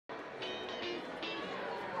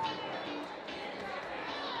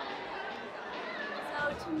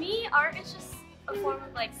To me, art is just a form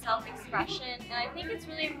of like self-expression, and I think it's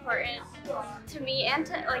really important to me and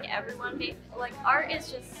to like everyone. Like art is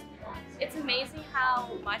just, it's amazing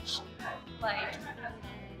how much like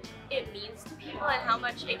it means to people and how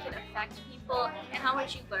much it can affect people and how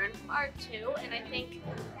much you learn from art too. And I think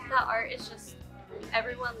that art is just,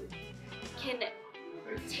 everyone can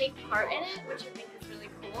take part in it, which I think is really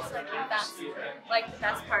cool. So I think that's like the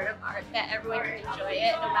best part of art, that everyone can enjoy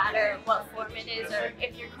it no matter what form it is, or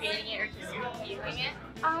if you're creating it or just viewing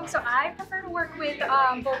it. So I prefer to work with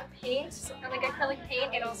both paint, or like acrylic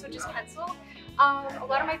paint, and also just pencil. A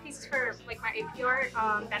lot of my pieces for like my AP art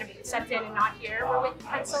that have been sent in and not here were with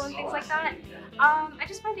pencil and things like that. I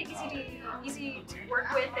just find it easy to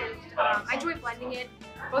work with, and I enjoy blending it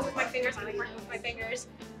both with my fingers. I like working with my fingers.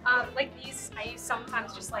 Like these, I use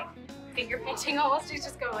sometimes just like finger painting almost to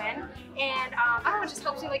just go in, and I don't know, it just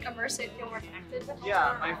helps me like immerse it, feel more connected with it.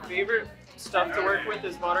 Yeah, my favorite stuff to work with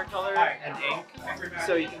is watercolor and ink.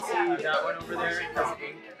 So you can see that one over there has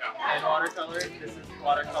ink and watercolor. This is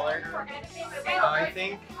watercolor. I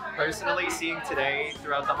think personally seeing today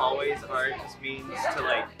throughout the hallways, art just means to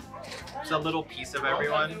like, it's a little piece of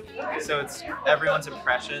everyone. So it's everyone's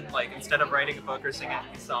impression. Like instead of writing a book or singing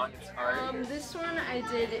a song, it's art. This one I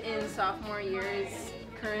did in sophomore years.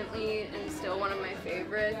 Currently and still one of my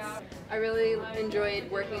favorites. I really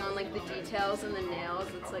enjoyed working on like the details and the nails.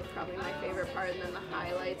 It's like probably my favorite part, and then the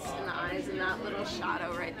highlights and the eyes and that little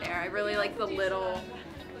shadow right there. I really like the little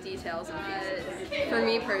details of it. For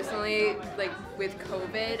me personally, like with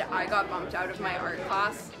COVID, I got bumped out of my art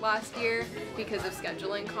class last year because of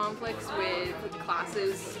scheduling conflicts with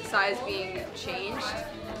classes size being changed.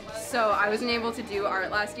 So I wasn't able to do art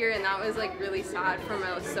last year, and that was like really sad from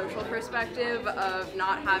a social perspective of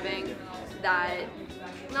not having that,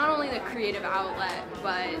 not only the creative outlet,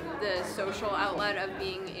 but the social outlet of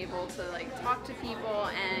being able to like talk to people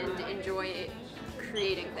and enjoy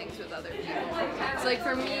creating things with other people. So like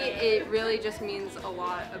for me, it really just means a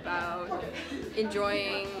lot about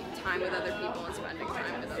enjoying time with other people and spending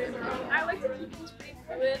time with other people. I like to keep things pretty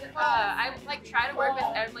fluid. I like try to work with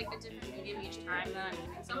like a different medium each time that I'm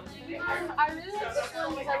doing something. I really like this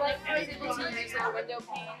one because I like how I was able to use like window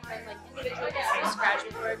pane and like individual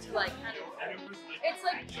scratching board to like kind of, it's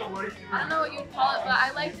like, I don't know what you'd call it, but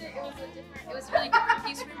I liked it. It was a really different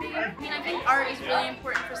piece for me. I mean, I think art is really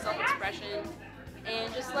important for self-expression.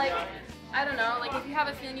 And just like, I don't know, like if you have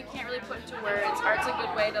a feeling you can't really put into words, art's a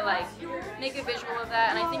good way to like make a visual of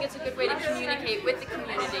that, and I think it's a good way to communicate with the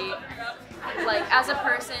community, like as a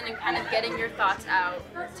person, and kind of getting your thoughts out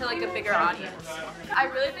to like a bigger audience. I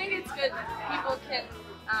really think it's good people can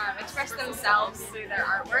express themselves through their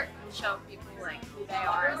artwork and show people like who they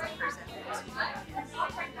are as a person.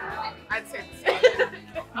 I'd say the same,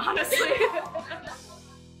 honestly.